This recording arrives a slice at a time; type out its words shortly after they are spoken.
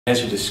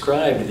As you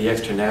described the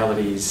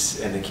externalities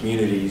and the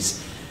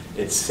communities,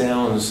 it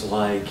sounds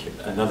like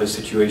another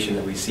situation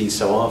that we see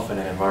so often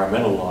in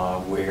environmental law,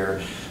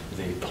 where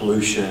the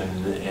pollution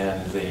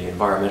and the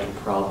environmental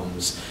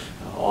problems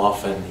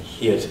often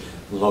hit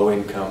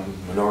low-income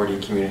minority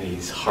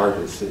communities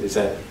hardest. Is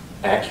that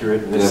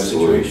accurate in this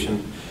Absolutely.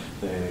 situation?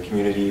 The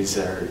communities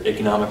are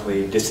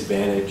economically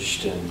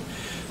disadvantaged, and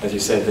as you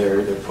said,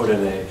 they're put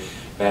in a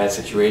bad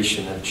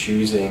situation of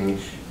choosing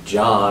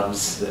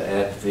jobs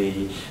at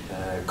the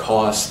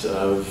cost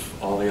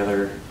of all the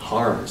other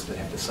harms they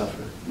have to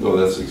suffer. No,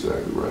 that's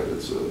exactly right.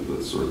 It's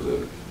that's sort of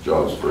the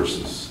jobs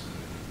versus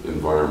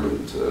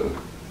environment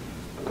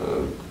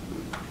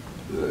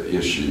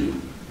issue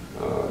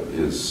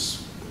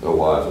is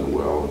alive and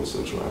well in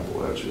Central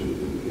Appalachia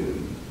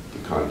in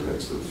the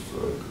context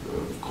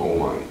of coal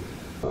mining.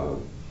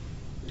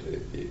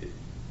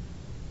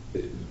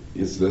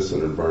 Is this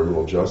an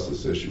environmental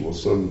justice issue? Well,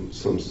 some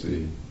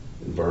see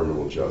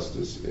environmental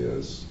justice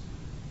as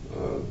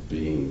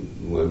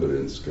being limited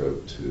in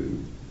scope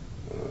to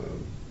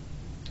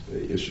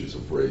issues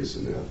of race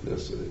and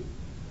ethnicity.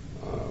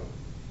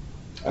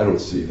 I don't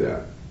see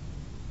that.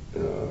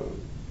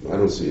 I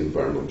don't see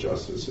environmental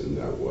justice in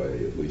that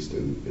way, at least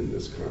in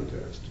this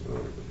context.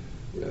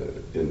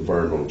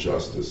 Environmental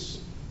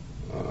justice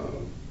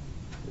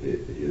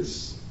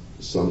is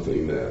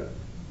something that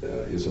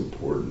is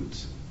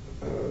important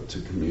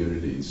to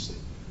communities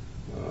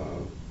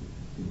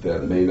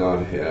that may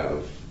not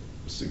have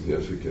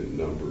significant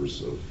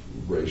numbers of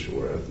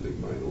racial or ethnic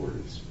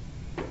minorities.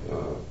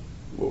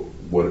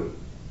 What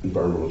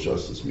environmental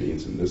justice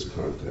means in this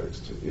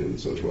context in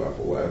Central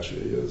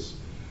Appalachia is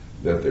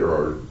that there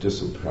are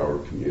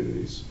disempowered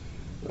communities,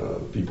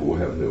 people who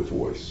have no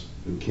voice,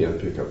 who can't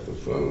pick up the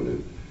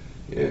phone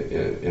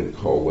and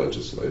call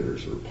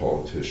legislators or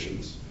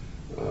politicians.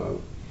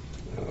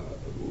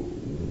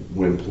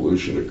 When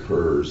pollution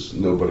occurs,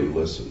 nobody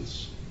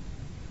listens.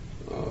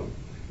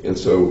 And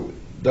so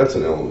that's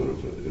an element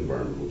of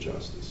environmental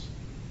justice.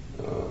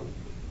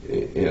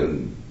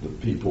 And the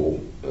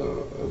people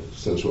of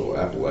Central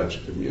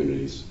Appalachia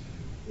communities,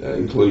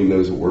 including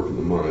those that work in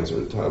the mines, are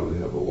entitled to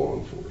have the law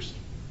enforced.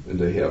 And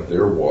they have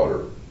their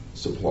water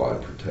supply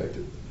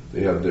protected.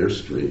 They have their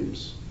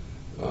streams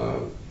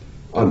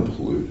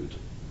unpolluted.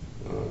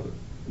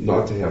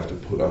 Not to have to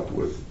put up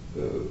with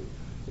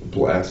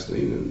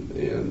blasting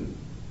and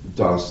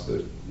dust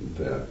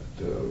that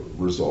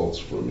results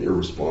from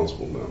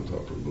irresponsible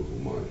mountaintop removal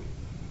mining.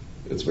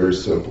 It's very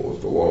simple.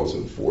 If the law is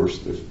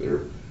enforced, if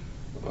there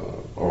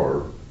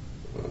are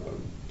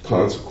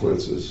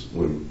consequences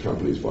when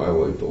companies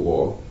violate the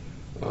law,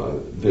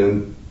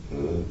 then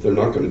they're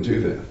not going to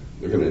do that.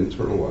 They're going to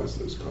internalize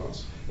those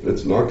costs. And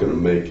it's not going to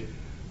make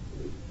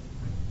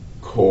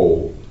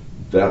coal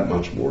that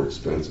much more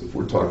expensive.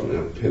 We're talking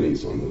about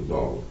pennies on the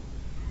dollar.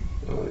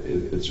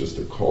 It's just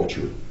a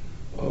culture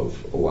of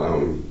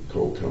allowing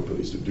coal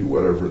companies to do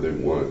whatever they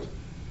want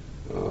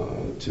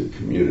to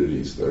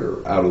communities that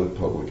are out of the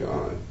public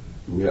eye,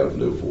 who have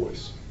no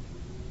voice,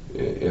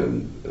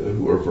 and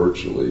who are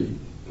virtually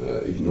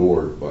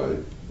ignored by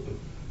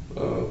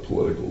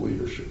political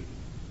leadership.